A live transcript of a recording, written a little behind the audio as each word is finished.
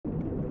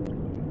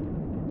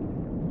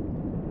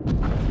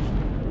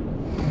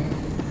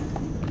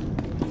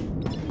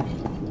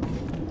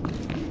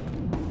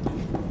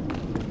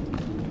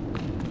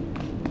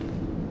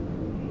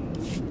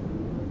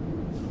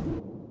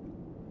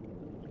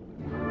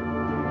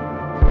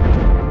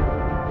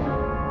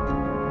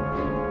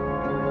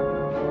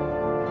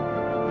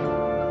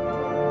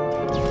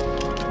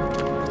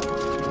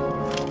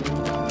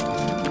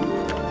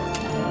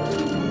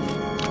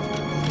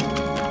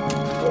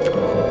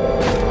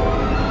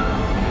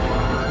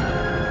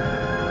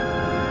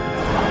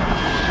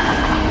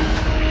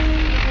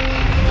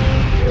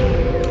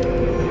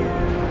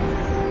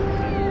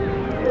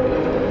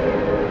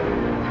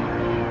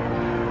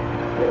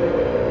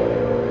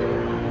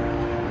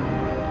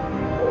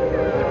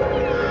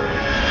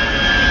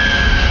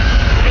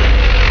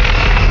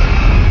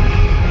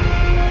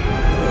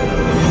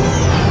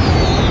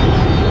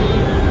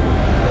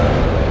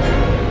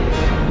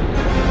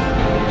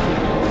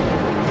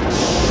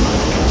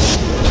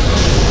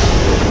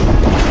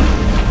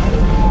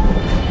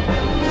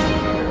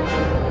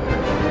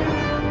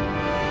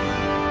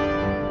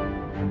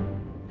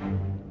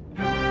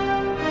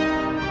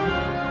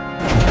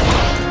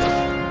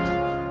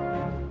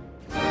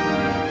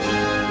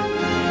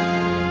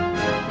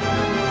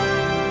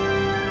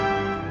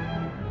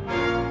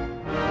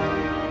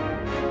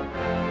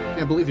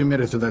believe you made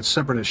it through that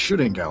Separatist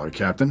shooting gallery,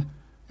 Captain.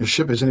 Your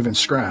ship isn't even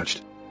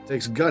scratched.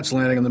 Takes guts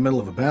landing in the middle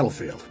of a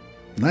battlefield.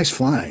 Nice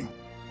flying.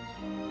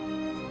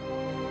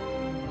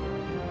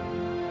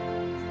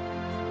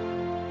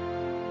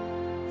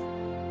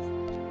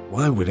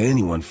 Why would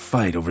anyone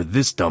fight over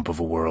this dump of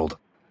a world?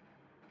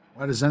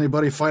 Why does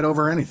anybody fight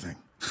over anything?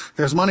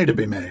 There's money to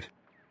be made.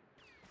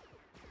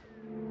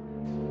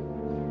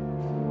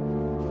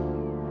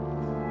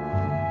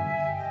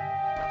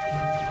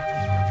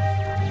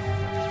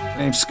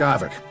 Name's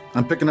Skavik.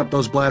 I'm picking up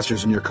those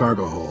blasters in your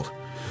cargo hold.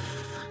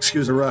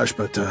 Excuse the rush,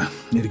 but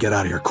need to get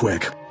out of here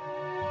quick.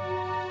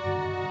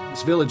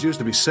 This village used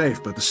to be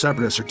safe, but the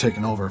Separatists are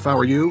taking over. If I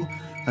were you,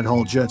 I'd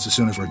haul jets as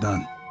soon as we're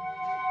done.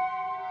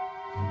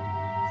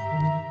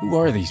 Who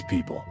are these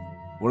people?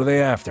 What are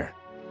they after?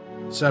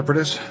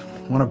 Separatists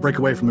want to break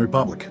away from the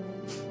Republic.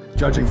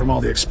 Judging from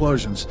all the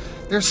explosions,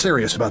 they're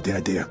serious about the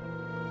idea.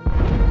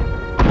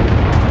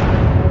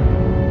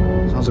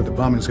 Sounds like the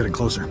bombing's getting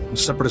closer. The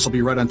Separatists will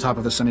be right on top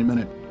of us any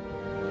minute.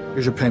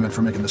 Here's your payment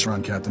for making this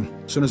run, Captain.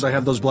 As soon as I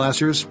have those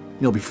blasters,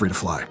 you'll be free to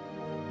fly.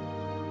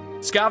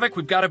 Skavik,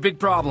 we've got a big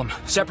problem.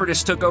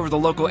 Separatists took over the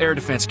local air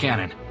defense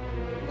cannon.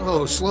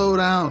 Oh, slow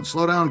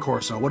down,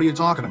 Corso. What are you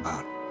talking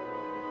about?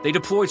 They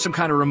deployed some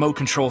kind of remote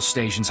control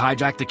stations,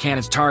 hijacked the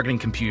cannon's targeting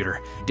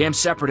computer. Damn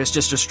Separatists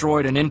just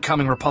destroyed an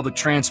incoming Republic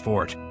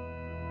transport.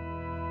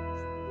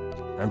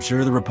 I'm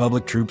sure the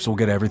Republic troops will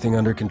get everything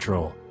under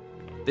control.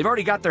 They've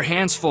already got their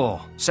hands full.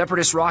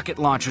 Separatist rocket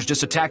launchers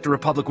just attacked a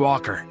Republic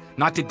walker.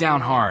 Knocked it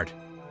down hard.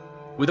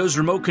 With those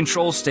remote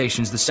control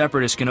stations, the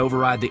Separatists can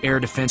override the air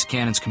defense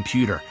cannon's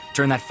computer,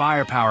 turn that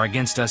firepower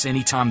against us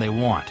anytime they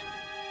want.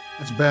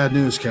 That's bad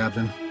news,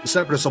 Captain. The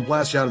Separatists will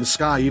blast you out of the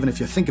sky even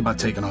if you think about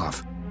taking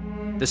off.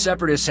 The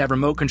Separatists have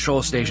remote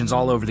control stations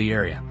all over the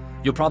area.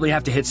 You'll probably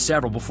have to hit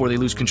several before they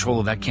lose control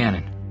of that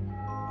cannon.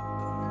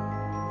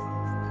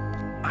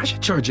 I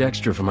should charge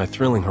extra for my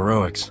thrilling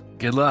heroics.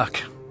 Good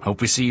luck. Hope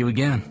we see you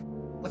again.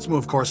 Let's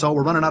move, Corso.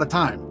 We're running out of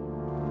time.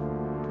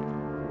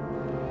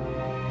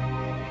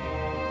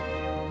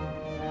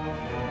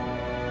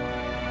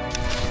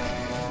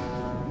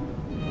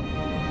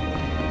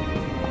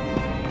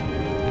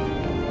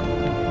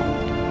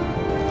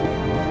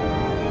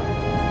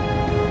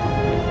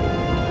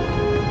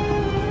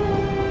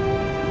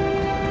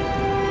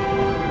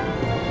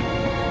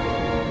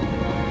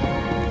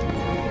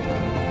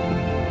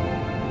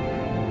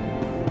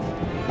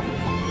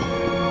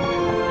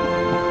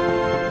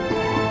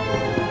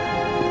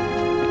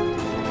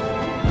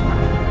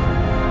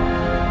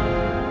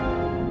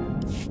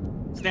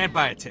 Stand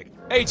by a tick.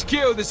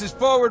 HQ, this is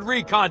forward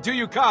recon. Do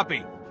you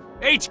copy?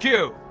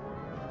 HQ!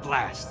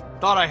 Blast.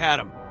 Thought I had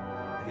him.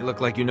 You look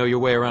like you know your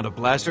way around a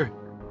blaster.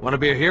 Want to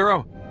be a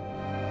hero?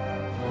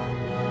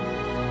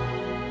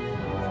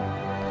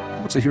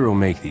 What's a hero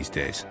make these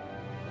days?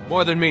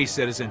 More than me,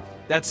 citizen.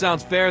 That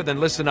sounds fair, then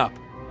listen up.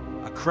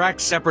 A crack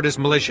separatist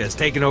militia has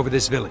taken over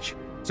this village.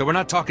 So we're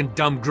not talking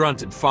dumb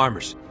grunts and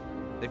farmers.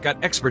 They've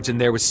got experts in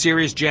there with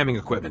serious jamming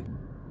equipment.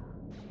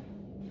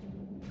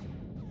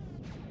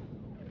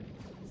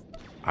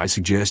 I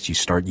suggest you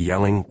start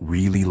yelling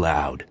really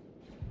loud.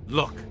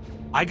 Look,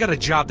 I got a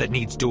job that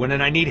needs doing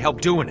and I need help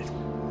doing it.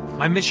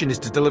 My mission is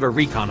to deliver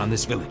recon on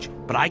this village,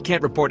 but I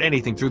can't report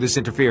anything through this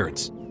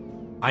interference.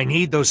 I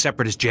need those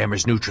separatist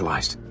jammers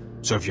neutralized.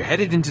 So if you're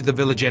headed into the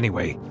village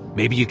anyway,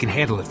 maybe you can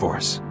handle it for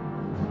us.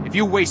 If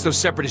you waste those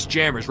separatist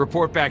jammers,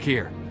 report back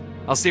here.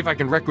 I'll see if I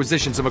can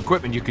requisition some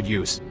equipment you could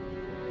use.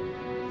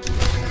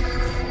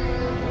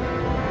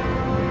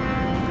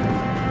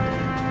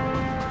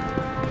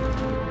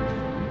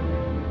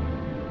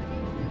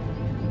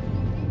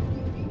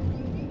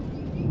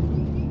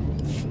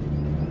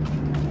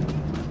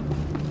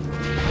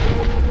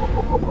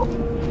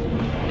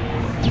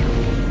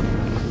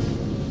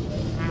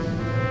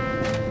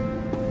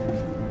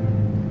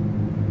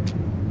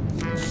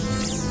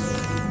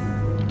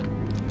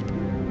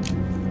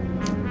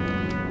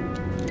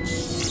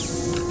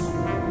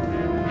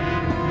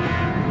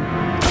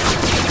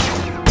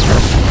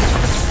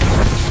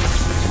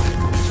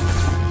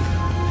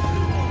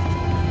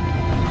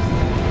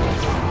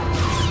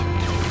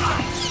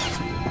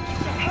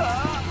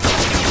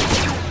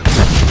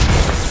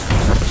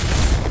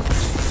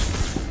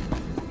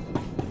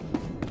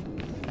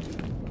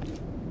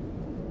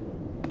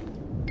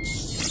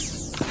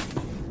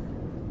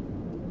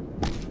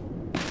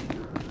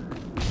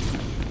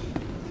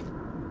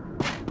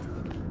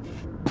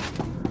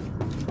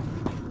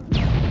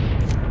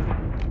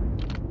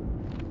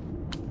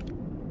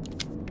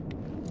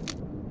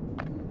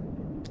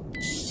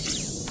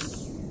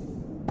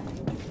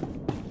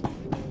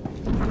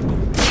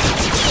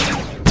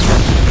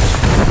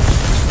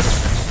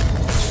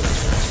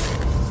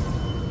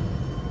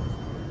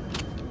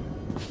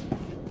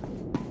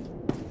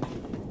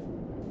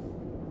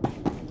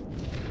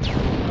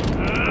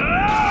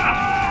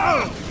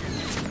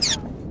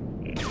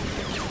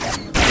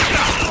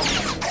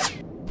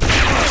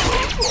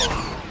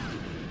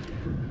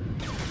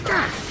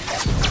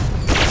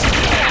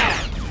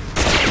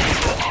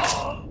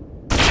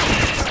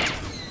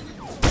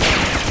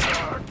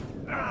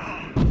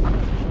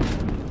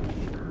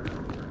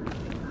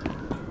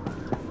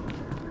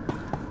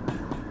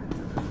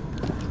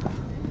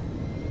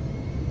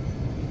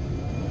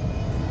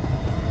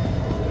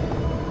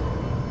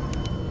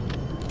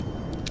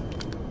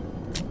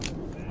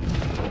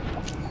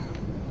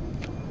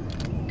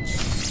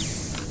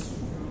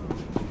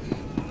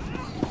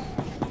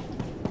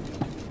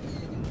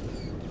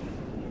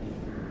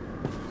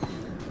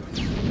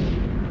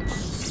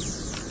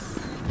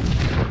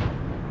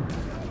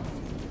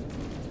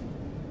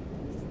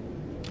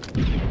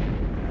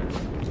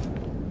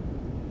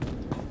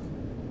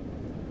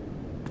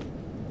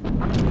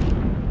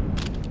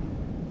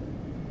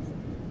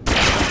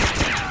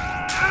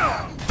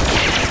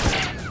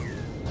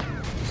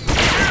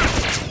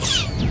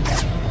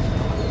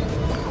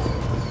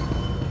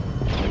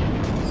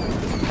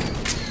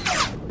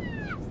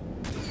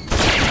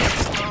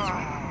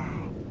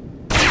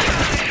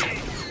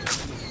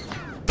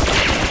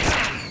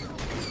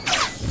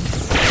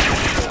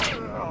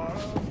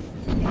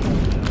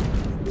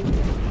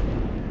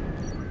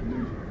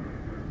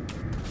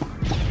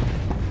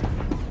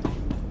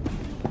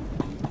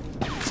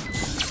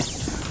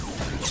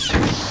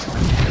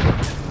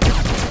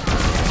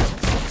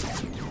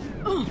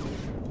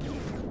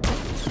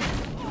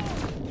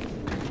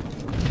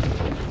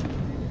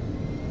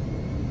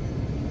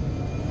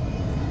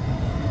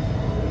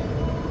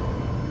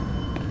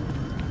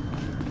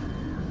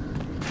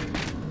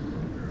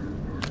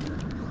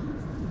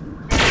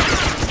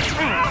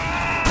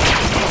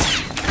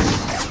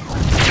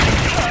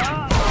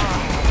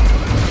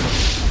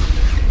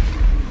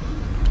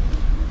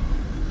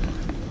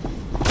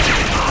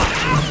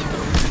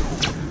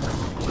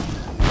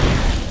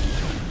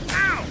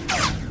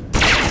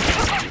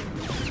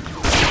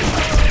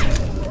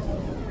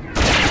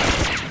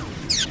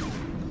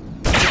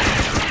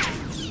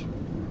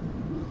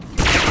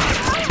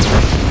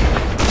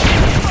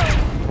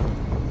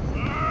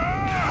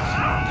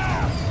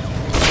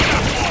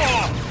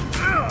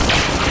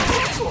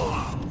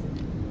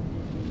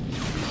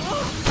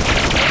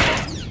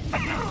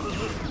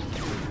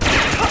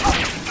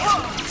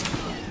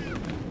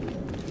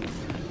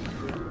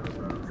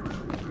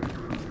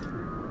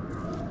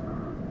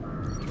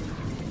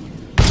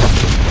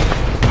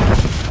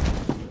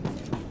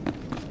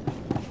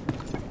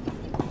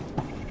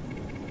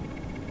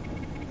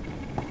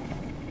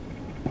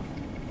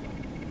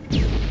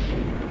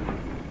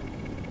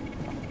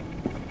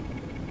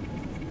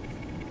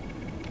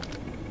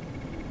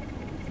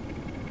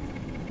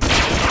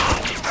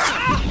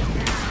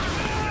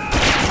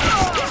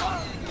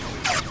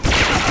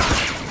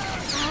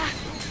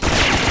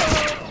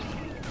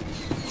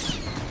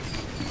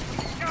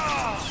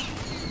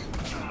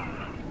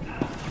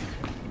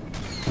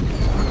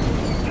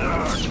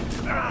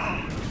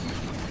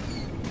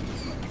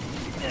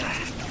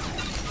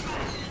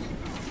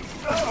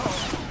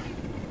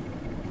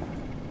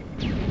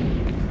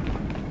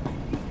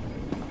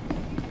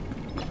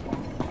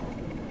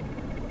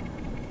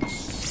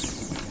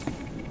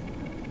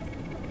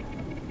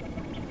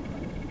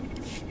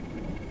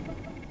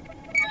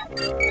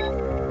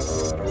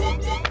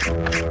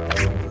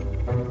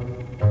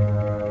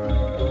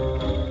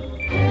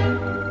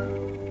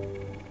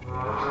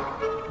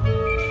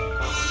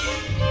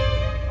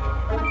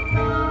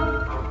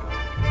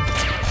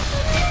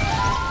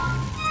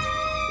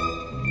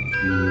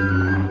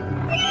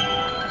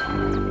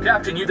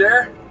 Captain, you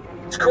there?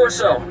 It's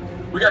Corso.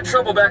 We got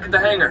trouble back at the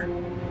hangar.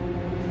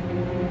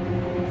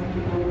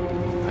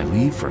 I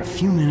leave for a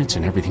few minutes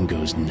and everything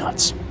goes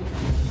nuts.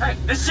 Hey,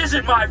 this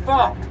isn't my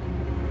fault.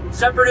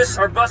 Separatists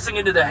are busting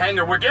into the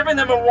hangar. We're giving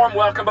them a warm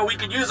welcome, but we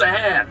could use a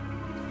hand.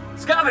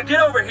 Skavik,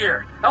 get over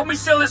here. Help me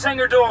seal this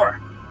hangar door.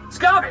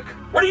 Skavik,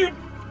 what are you...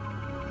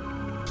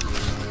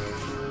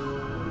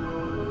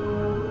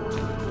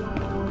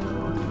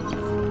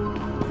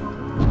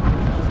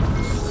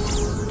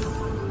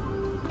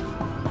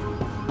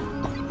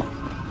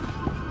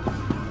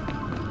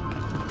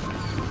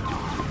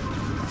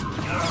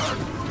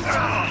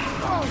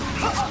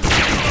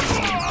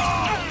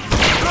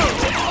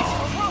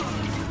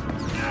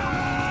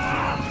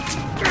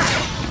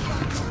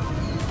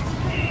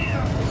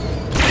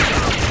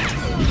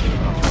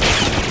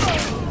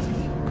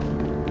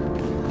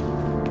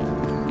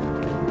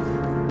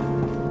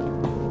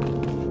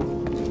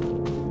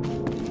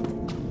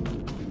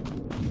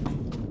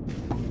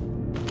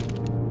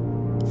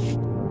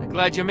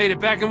 Glad you made it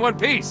back in one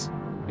piece.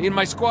 Me and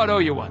my squad owe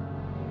you one.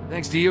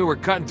 Thanks to you, we're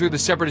cutting through the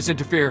Separatist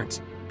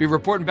interference. Be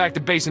reporting back to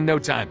base in no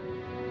time.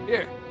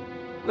 Here,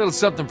 a little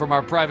something from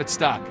our private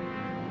stock.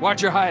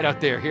 Watch your hide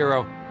out there,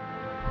 hero.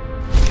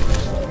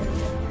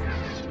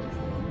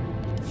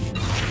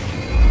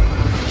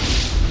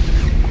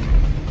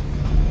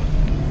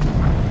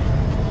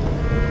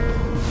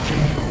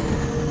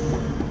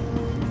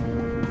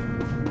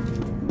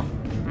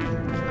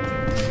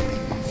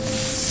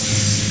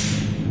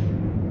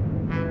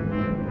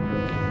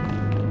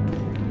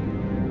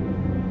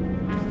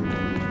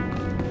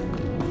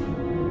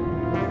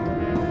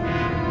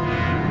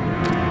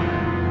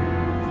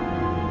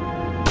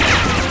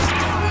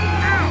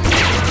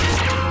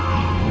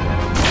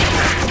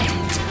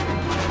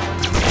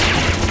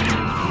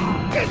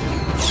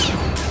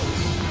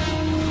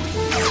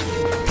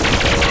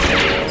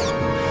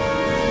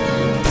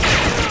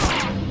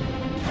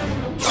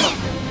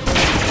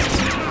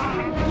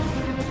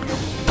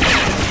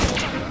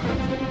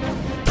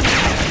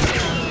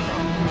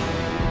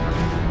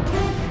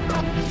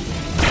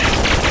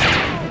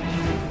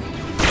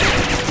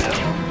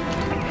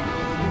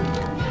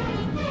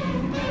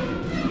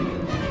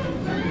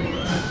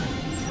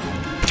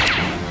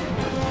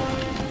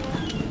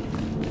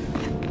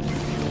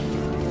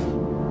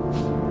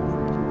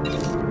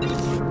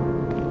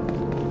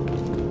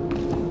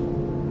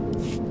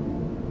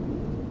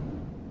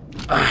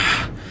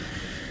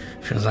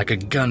 Feels like a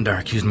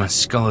gundark used my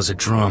skull as a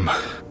drum.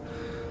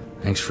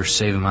 Thanks for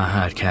saving my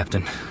hide,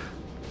 Captain.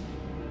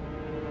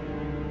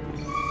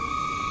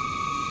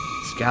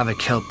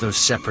 Skavik helped those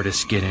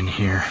separatists get in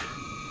here.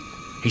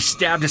 He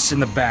stabbed us in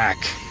the back.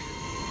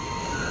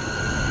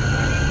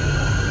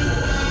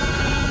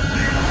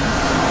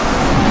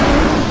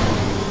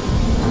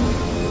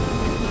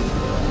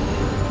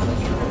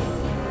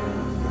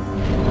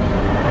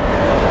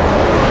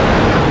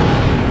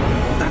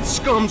 That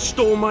scum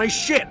stole my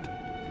ship!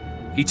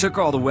 He took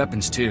all the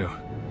weapons, too.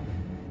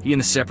 He and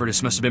the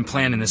separatists must have been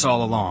planning this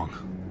all along.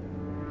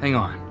 Hang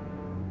on.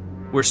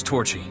 Where's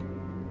Torchy?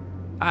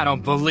 I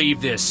don't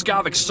believe this.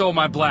 Skavik stole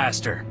my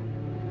blaster.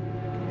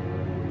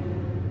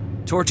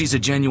 Torchy's a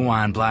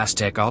genuine blast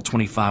tech, all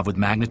 25 with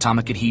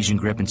magnetomic adhesion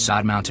grip and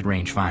side-mounted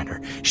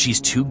rangefinder.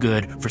 She's too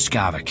good for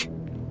Skavik.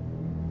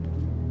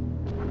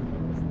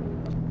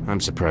 I'm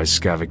surprised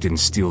Skavik didn't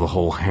steal the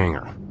whole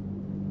hangar.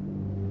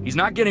 He's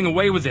not getting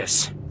away with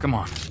this. Come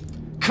on.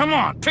 Come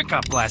on, pick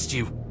up, blast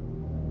you.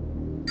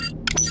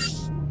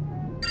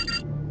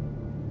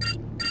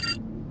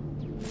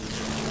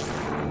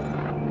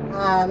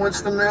 Oh,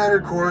 what's the matter,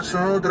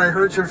 Corso? Did I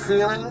hurt your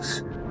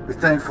feelings? Be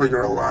thankful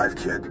you're alive,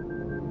 kid.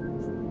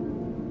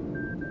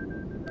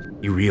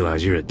 You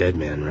realize you're a dead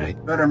man, right?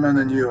 Better men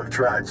than you have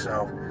tried,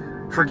 so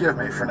forgive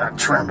me for not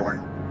trembling.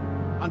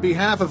 On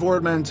behalf of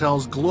Ord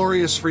Mantell's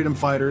glorious freedom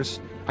fighters,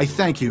 I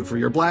thank you for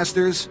your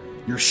blasters,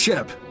 your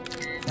ship,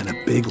 and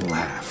a big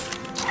laugh.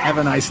 Have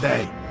a nice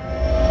day.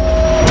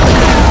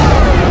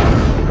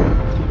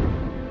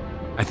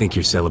 I think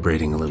you're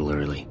celebrating a little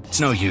early.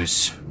 It's no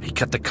use. He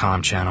cut the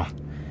comm channel.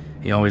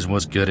 He always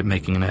was good at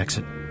making an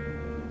exit.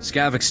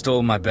 Skavik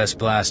stole my best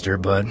blaster,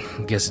 but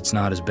I guess it's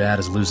not as bad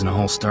as losing a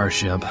whole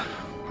starship.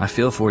 I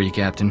feel for you,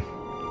 Captain.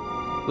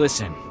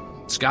 Listen,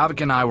 Skavik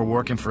and I were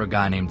working for a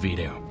guy named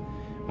Vito.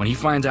 When he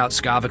finds out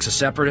Skavik's a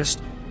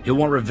separatist, he'll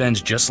want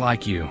revenge just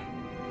like you.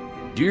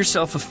 Do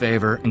yourself a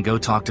favor and go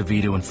talk to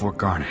Vito in Fort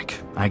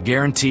Garnick. I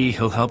guarantee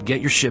he'll help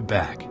get your ship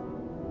back.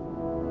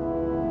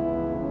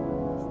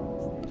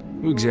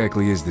 Who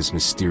exactly is this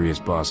mysterious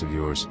boss of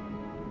yours?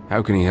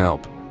 How can he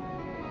help?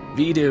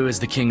 Vito is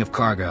the king of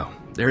cargo.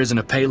 There isn't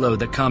a payload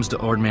that comes to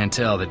Ord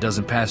Mantell that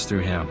doesn't pass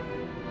through him.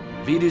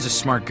 Vito's a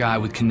smart guy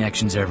with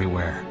connections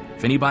everywhere.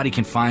 If anybody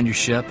can find your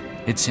ship,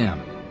 it's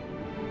him.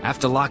 I have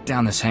to lock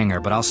down this hangar,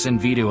 but I'll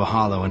send Vito a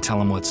holo and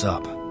tell him what's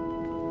up.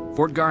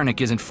 Fort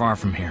Garnick isn't far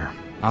from here.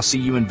 I'll see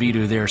you and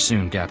Vito there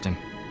soon, Captain.